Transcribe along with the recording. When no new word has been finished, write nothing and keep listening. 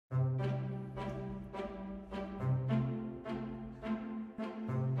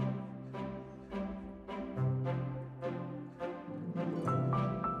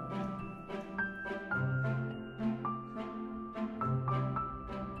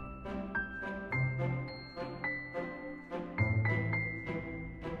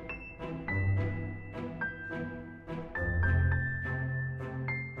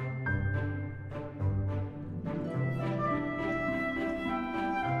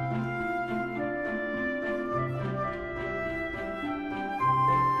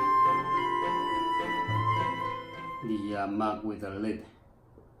the mug with a lid.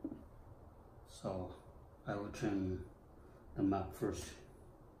 So I will trim the mug first.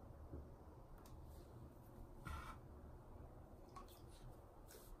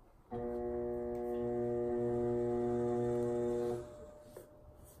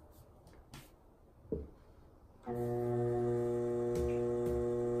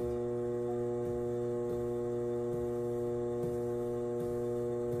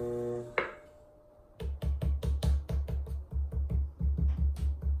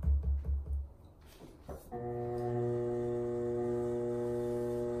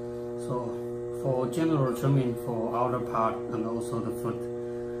 So for general trimming for outer part and also the foot,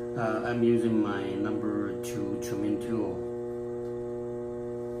 I'm using my number 2 trimming tool.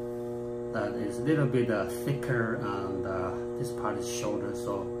 That is a little bit thicker, and this part is shorter,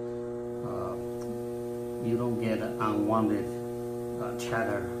 so you don't get unwanted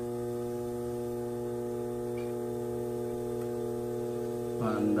chatter.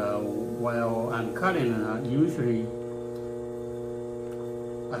 And while I'm cutting, usually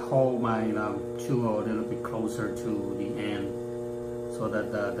I hold my tool a little bit closer to the end so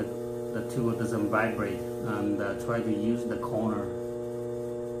that the tool doesn't vibrate, and try to use the corner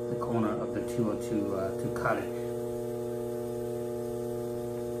of the tool to cut it.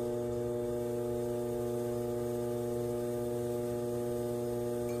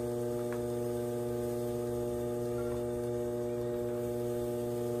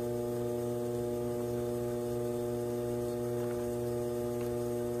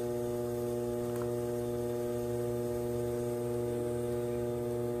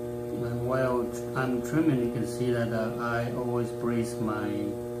 And while I'm trimming, you can see that I always brace my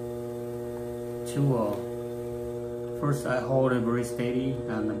tool. First I hold it very steady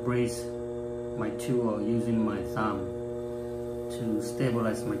and brace my tool using my thumb to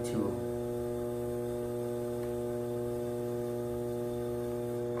stabilize my tool.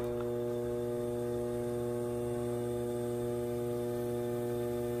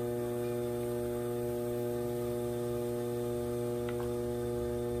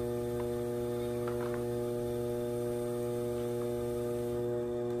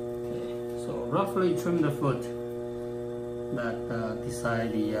 Roughly trim the foot, that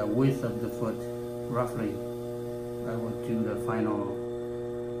decide the width of the foot. Roughly, I will do the final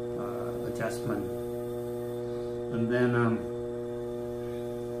adjustment, and then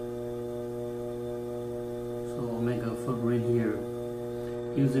so I'll make a foot ring here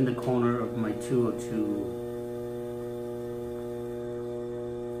using the corner of my tool to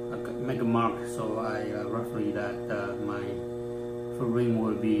make a mark. So I roughly that my foot ring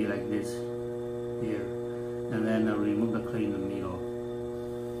will be like this here, and then I remove the clay in the middle.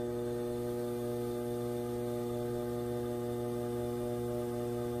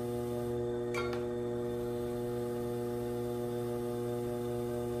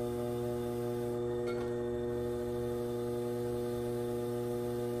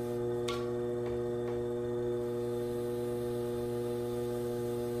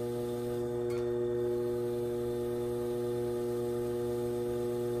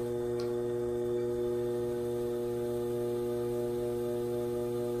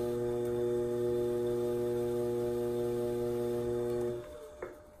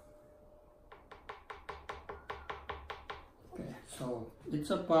 So it's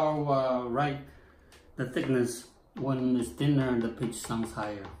about right, the thickness. When it's thinner, the pitch sounds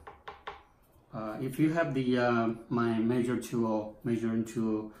higher. If you have the my measuring tool,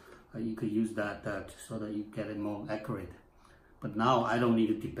 you could use that so that you get it more accurate. But now I don't need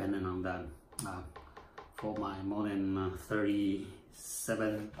to depend on that. For my more than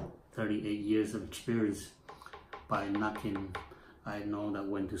 37, 38 years of experience by knocking, I know that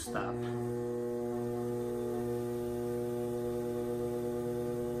when to stop.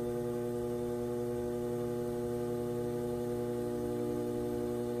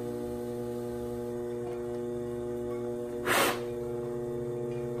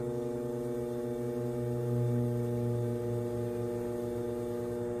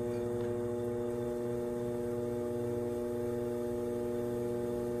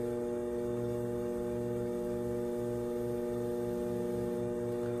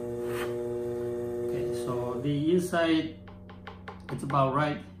 The inside, it's about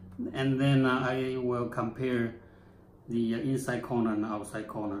right, and then I will compare the inside corner and outside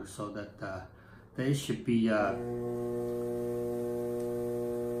corner so that they should be about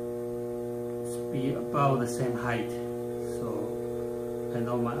the same height. So I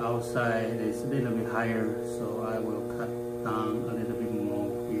know my outside is a little bit higher, so I will cut down a little bit more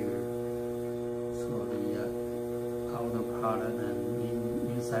here. So the outer part and the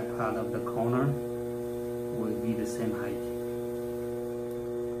inside part of the corner will be the same height.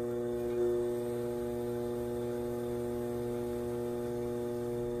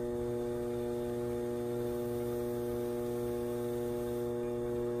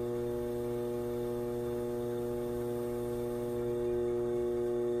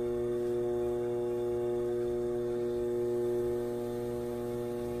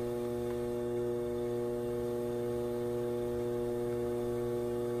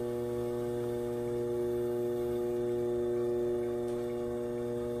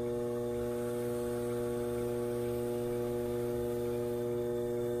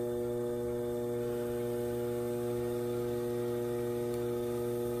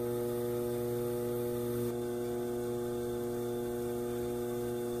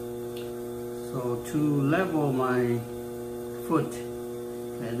 So to level my foot,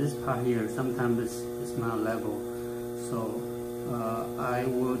 this part here, sometimes it's not level. So I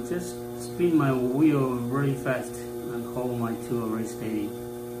will just spin my wheel very fast and hold my tool very steady.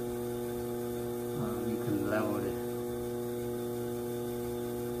 You can level it.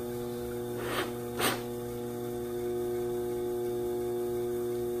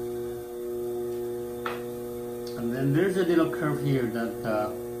 And then there's a little curve here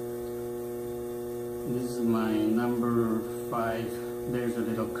that this is my number 5. There's a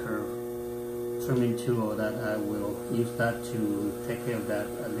little curve trimming tool that I will use that to take care of that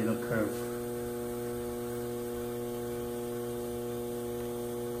little curve.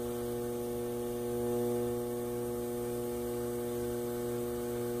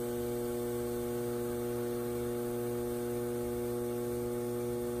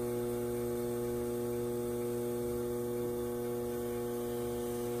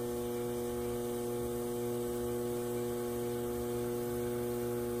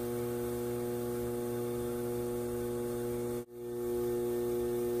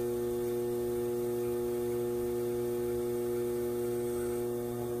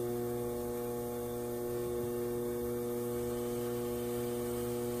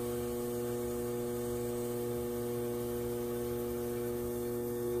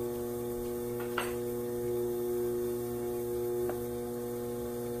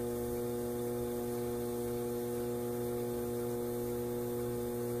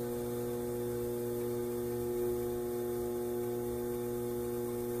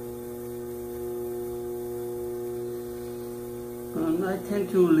 I tend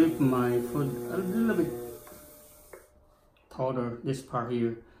to lift my foot a little bit taller, this part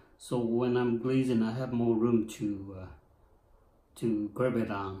here, so when I'm glazing I have more room to grab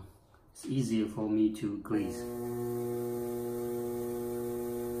it on. It's easier for me to glaze.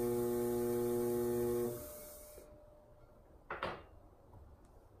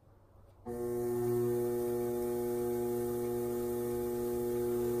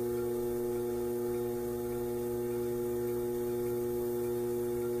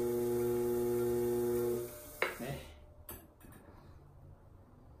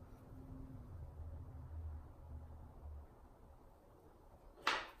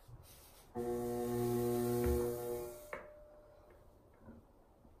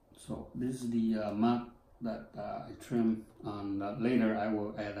 So this is the mud that I trim, and later I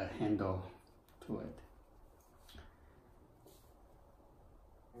will add a handle to it.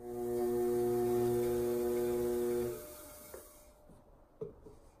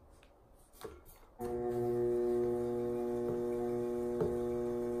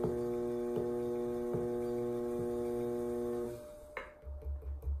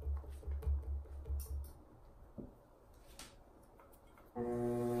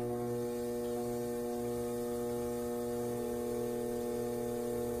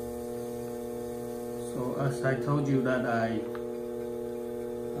 So as I told you that I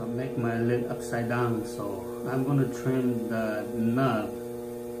make my lid upside down, so I'm going to trim the nub.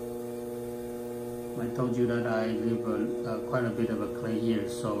 I told you that I leave quite a bit of a clay here,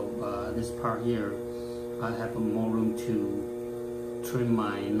 so this part here I have more room to trim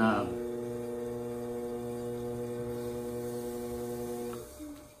my nub.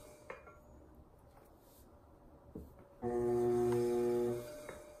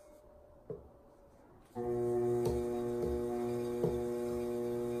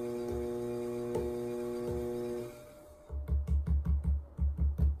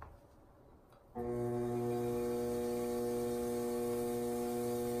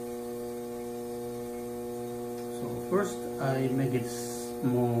 First, I make it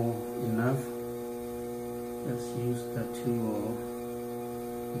small enough. Let's use the tool.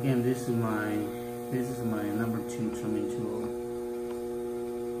 Again, this is my number 2 trimming tool.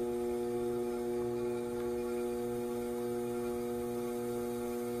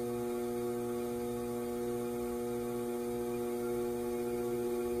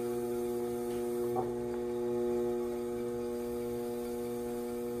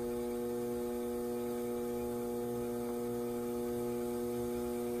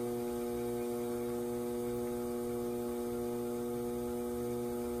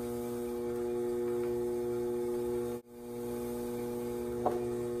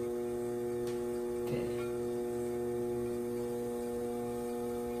 Okay.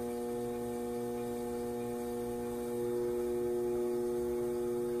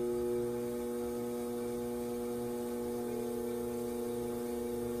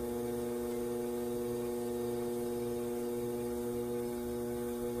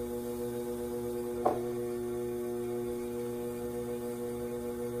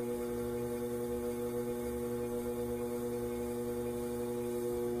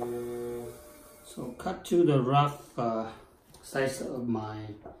 So cut to the rough size of my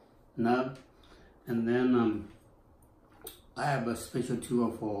nub, and then I have a special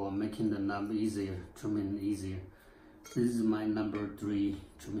tool for making the nub easier, trimming easier. This is my number 3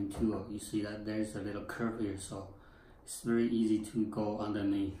 trimming tool. You see that there's a little curve here, so it's very easy to go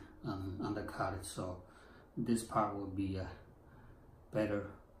underneath, undercut it. So this part will be better,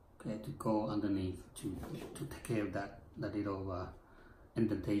 okay, to go underneath to take care of that little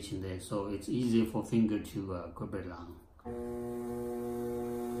indentation there, so it's easier for finger to grip it along.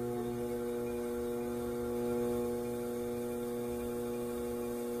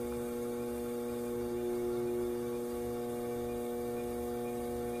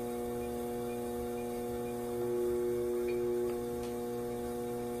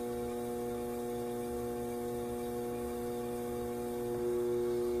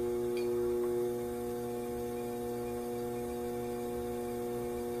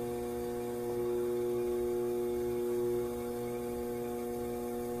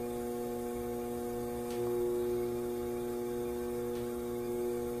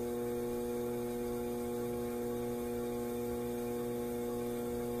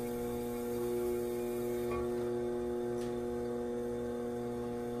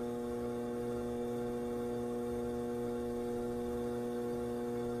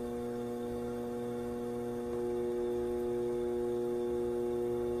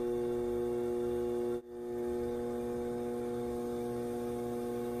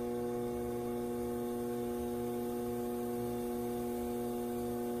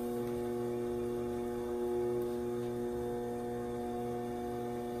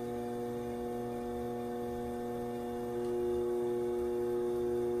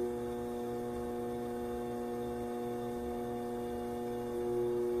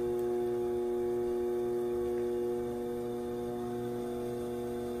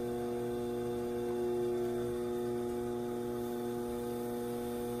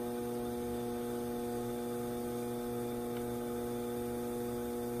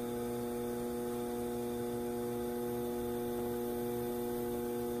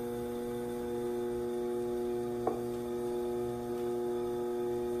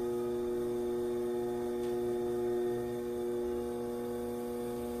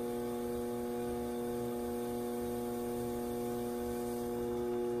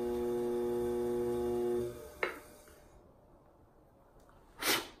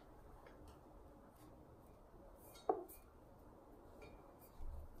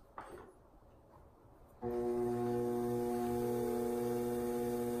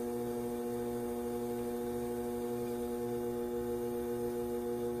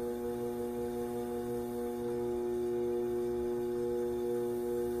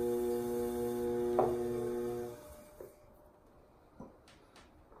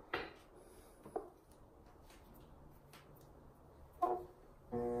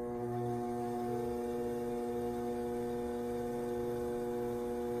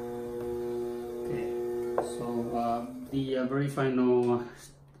 So the very final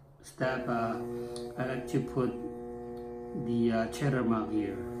step, I like to put the cheddar mark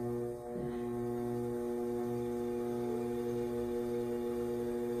here.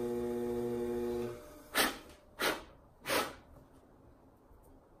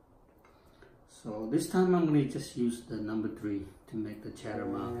 So this time I'm going to just use the number 3 to make the cheddar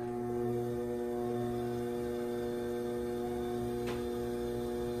mark.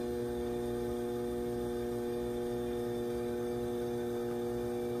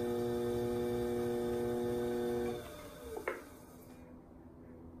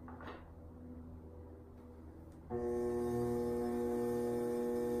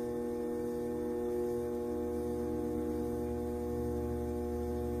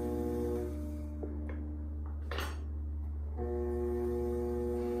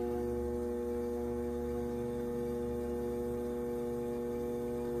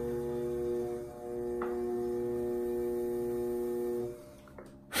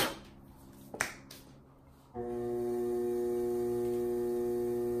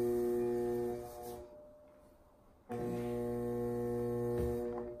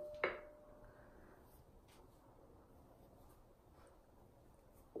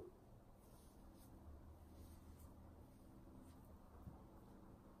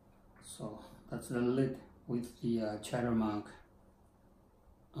 So that's the lid with the cheddar mark,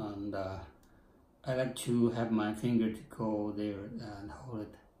 and I like to have my finger to go there and hold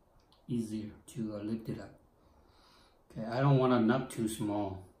it easier to lift it up. Okay, I don't want a nut too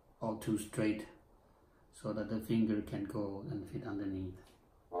small or too straight, so that the finger can go and fit underneath.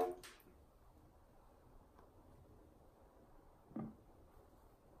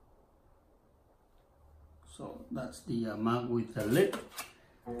 So that's the mark with the lid,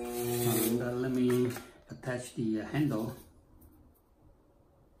 and let me attach the handle.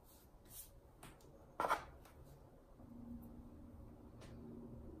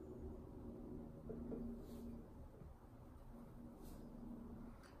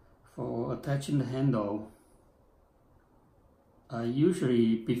 For attaching the handle,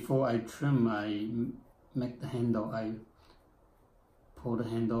 usually before I trim, I make the handle, I pull the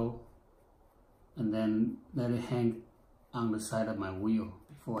handle and then let it hang on the side of my wheel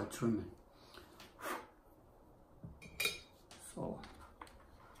before I trim it. So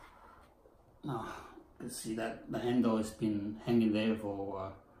now you can see that the handle has been hanging there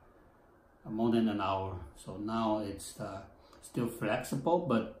for more than an hour. So now it's still flexible,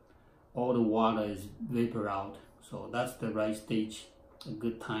 but all the water is vapor out. So that's the right stage, a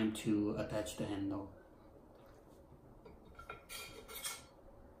good time to attach the handle.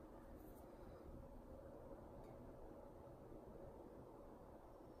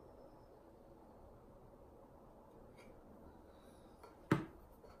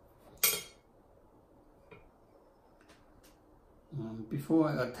 Before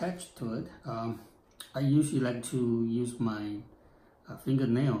I attach to it, I usually like to use my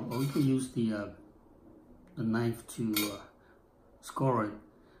fingernail, or you can use the knife to score it,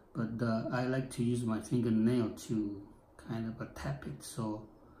 but I like to use my fingernail to kind of tap it, so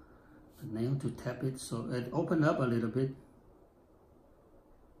the nail to tap it so it opened up a little bit.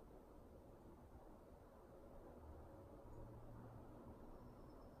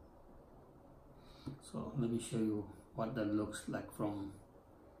 So let me show you what that looks like from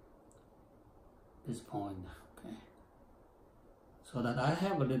this point. Okay, so that I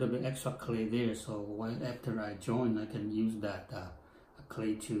have a little bit extra clay there, so right after I join, I can use that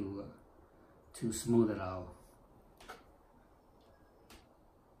clay to smooth it out.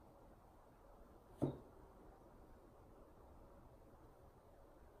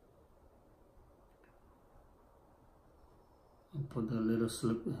 And put a little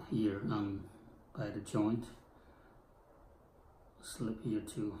slip here by the joint. Slip here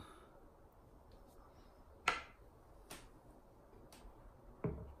too.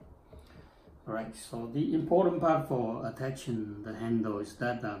 Alright, so the important part for attaching the handle is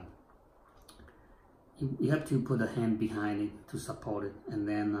that you have to put a hand behind it to support it, and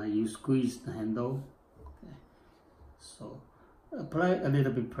then you squeeze the handle. Okay, so apply a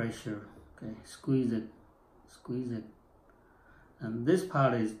little bit pressure. Okay, squeeze it, and this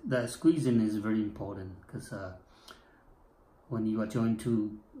part is that squeezing is very important, because when you are joining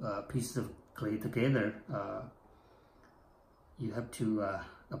two pieces of clay together, you have to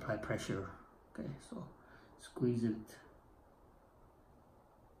apply pressure. Okay, so squeeze it,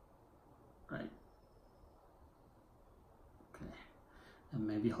 right? Okay, and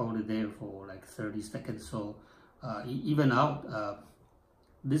maybe hold it there for like 30 seconds. So even out,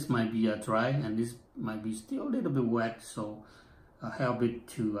 this might be dry and this might be still a little bit wet. So help it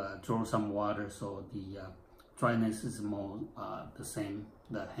to draw some water, so the dryness is more the same,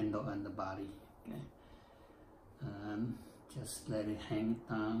 the handle and the body. Okay, and just let it hang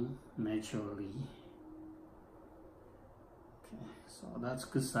down naturally. Okay, so that's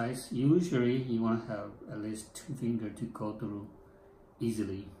good size. Usually you want to have at least 2 fingers to go through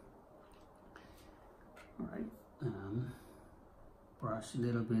easily. All right, brush a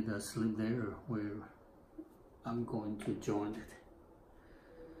little bit of slip there where I'm going to join it.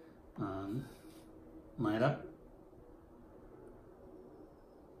 Line up.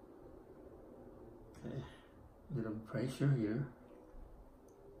 Okay, little pressure here.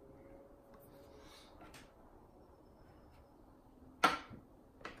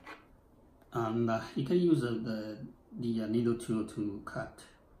 And you can use the needle tool to cut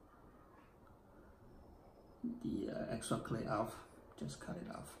the extra clay off. Just cut it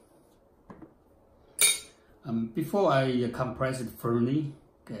off. Before I compress it firmly,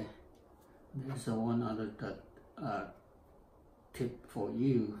 okay, there's one other tip for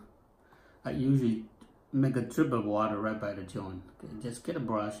you. I usually make a drip of water right by the joint. Okay, just get a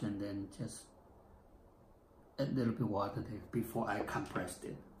brush and then just add a little bit of water there before I compressed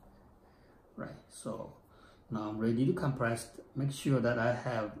it. Right, so now I'm ready to compress. Make sure that I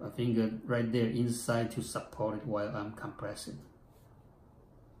have a finger right there inside to support it while I'm compressing.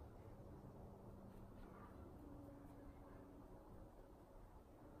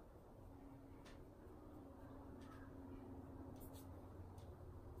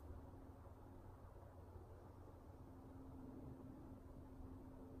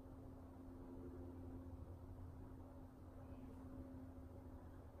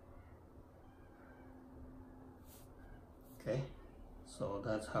 Okay, so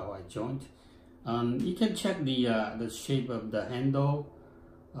that's how I joint. You can check the shape of the handle.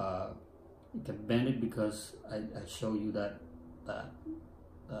 You can bend it because I show you that the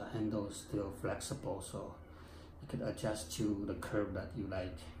handle is still flexible, so you can adjust to the curve that you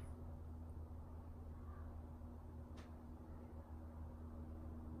like.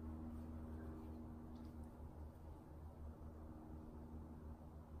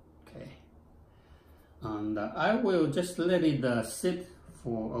 Okay, and I will just let it sit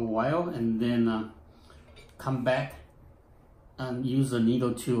for a while and then come back and use a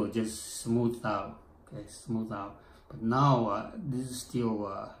needle tool, just smooth out. Okay, smooth out. But now this is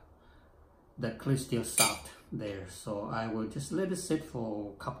still the clay is still soft there, so I will just let it sit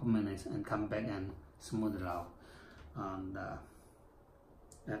for a couple minutes and come back and smooth it out. And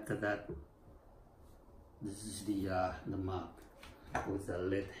after that, this is the mug with the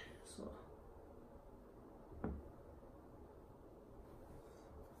lid. So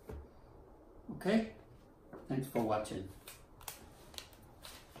okay, thanks for watching.